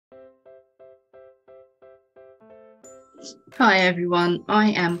Hi everyone,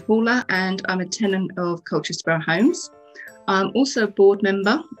 I am Paula and I'm a tenant of Colchester Borough Homes. I'm also a board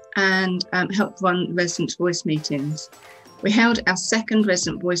member and help run resident voice meetings. We held our second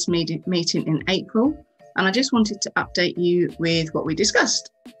resident voice meeting in April, and I just wanted to update you with what we discussed.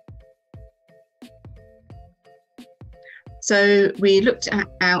 So we looked at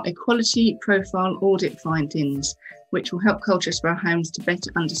our equality profile audit findings, which will help Colchester Borough Homes to better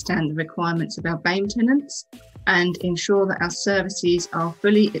understand the requirements of our BAME tenants and ensure that our services are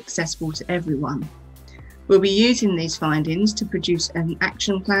fully accessible to everyone. We'll be using these findings to produce an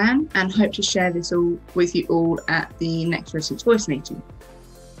action plan and hope to share this all with you all at the next Residents' Voice meeting.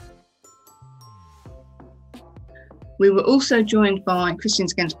 We were also joined by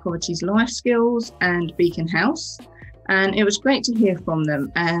Christians Against Poverty's Life Skills and Beacon House, and it was great to hear from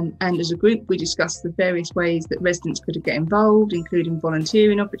them. And as a group, we discussed the various ways that residents could get involved, including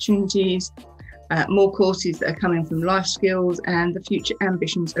volunteering opportunities, more courses that are coming from Life Skills, and the future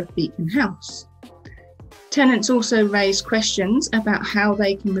ambitions of Beacon House. Tenants also raised questions about how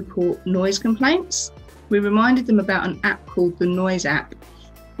they can report noise complaints. We reminded them about an app called the Noise app,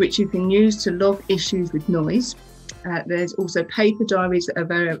 which you can use to log issues with noise. There's also paper diaries that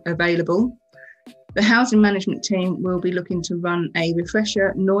are available. The housing management team will be looking to run a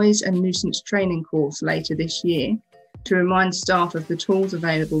refresher noise and nuisance training course later this year to remind staff of the tools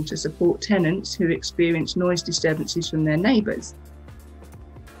available to support tenants who experience noise disturbances from their neighbours.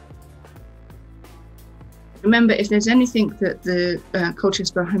 Remember, if there's anything that the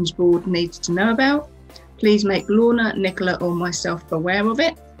Colchester Borough Homes Board needs to know about, please make Lorna, Nicola or myself aware of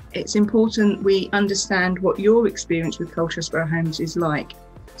it. It's important we understand what your experience with Colchester Borough Homes is like,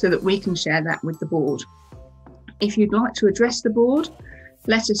 so that we can share that with the board. If you'd like to address the board,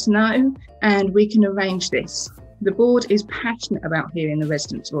 let us know and we can arrange this. The board is passionate about hearing the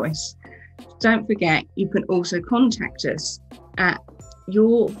residents' voice. Don't forget, you can also contact us at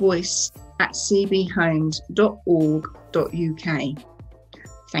yourvoice@cbhomes.org.uk.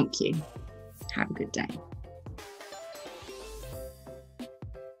 Thank you. Have a good day.